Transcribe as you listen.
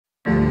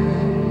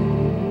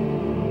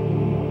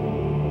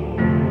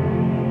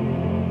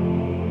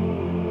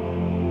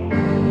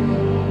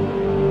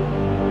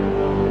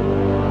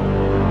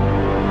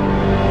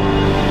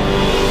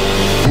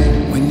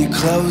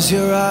close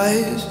your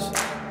eyes,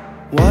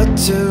 what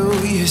do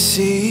you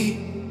see?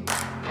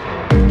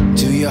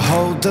 Do you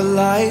hold the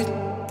light,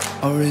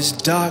 or is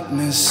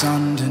darkness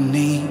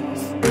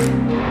underneath?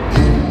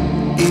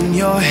 In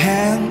your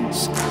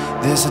hands,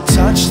 there's a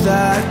touch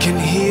that can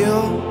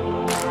heal,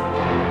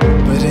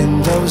 but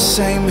in those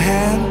same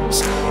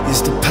hands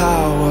is the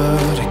power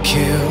to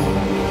kill.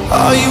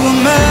 Are you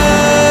a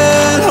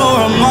man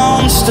or a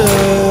monster?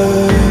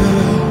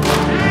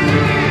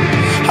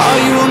 Are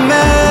you a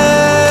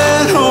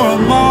man or a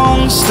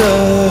monster?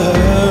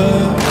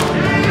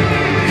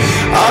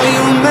 Are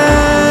you a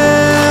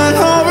man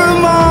or a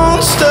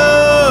monster?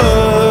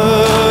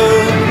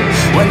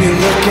 When you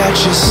look at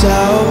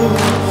yourself,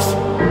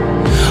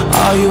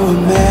 are you a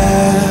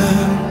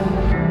man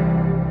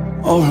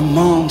or a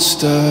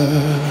monster?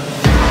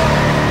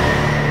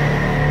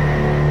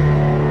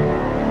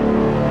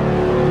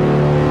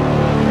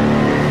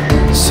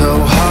 So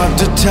hard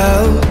to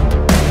tell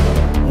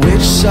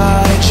which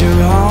side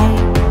you're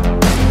on.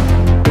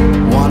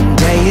 One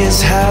day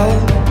is hell,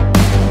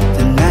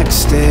 the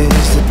next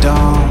is the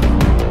dawn.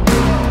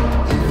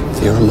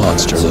 You're a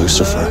monster,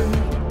 Lucifer.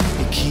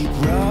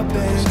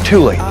 It's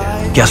too late.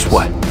 Guess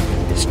what?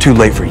 It's too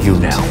late for you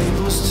now.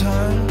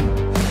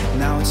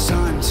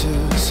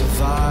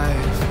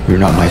 You're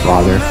not my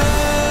father.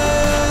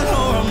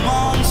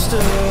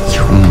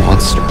 You're a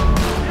monster.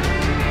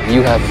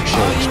 You haven't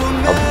changed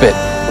a bit,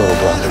 little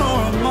brother.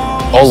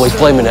 Always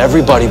blaming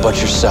everybody but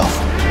yourself.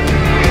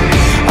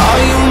 Are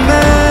you a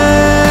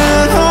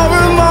man or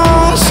a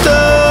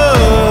monster?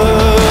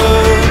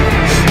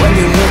 When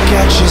you look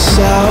at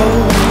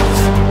yourself,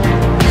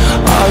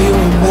 are you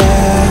a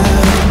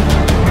man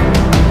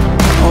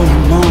or a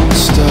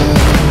monster?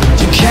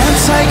 You can't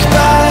take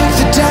back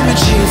the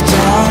damage you've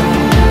done.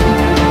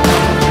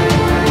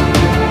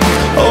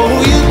 Oh,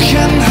 you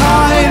can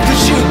hide, but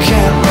you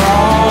can't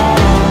run.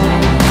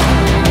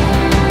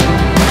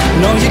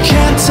 No, you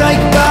can't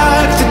take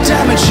back the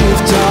damage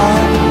you've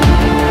done.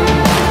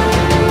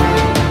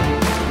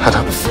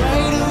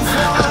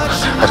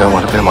 I don't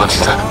want to be a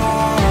monster.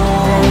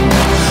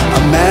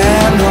 A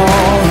man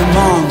or a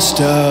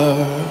monster.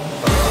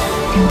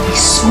 He'll be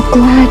so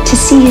glad to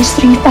see his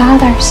three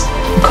fathers,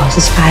 because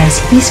as far as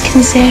he's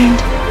concerned,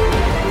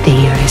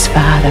 they are his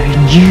father,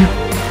 and you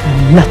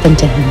are nothing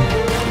to him.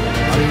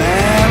 A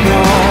man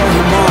or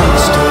a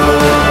monster.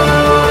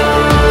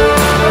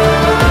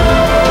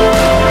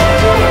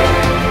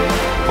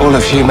 All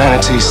of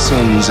humanity's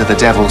sins are the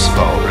devil's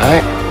fault,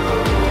 right?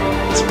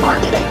 It's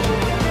marketing.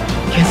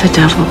 You're the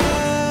devil,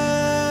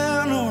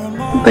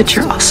 but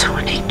you're also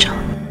an angel.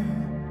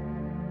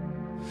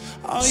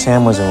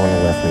 Sam was the one who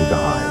left me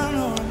behind.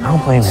 I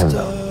don't blame him,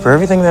 though. For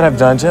everything that I've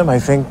done to him, I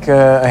think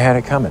I had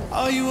it coming.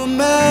 Are you a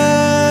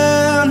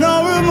man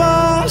or a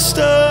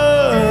monster?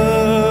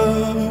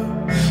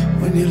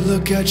 When you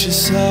look at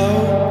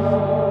yourself,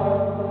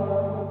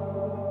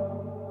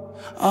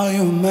 are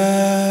you a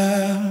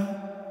man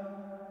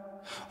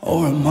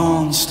or a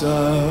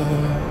monster?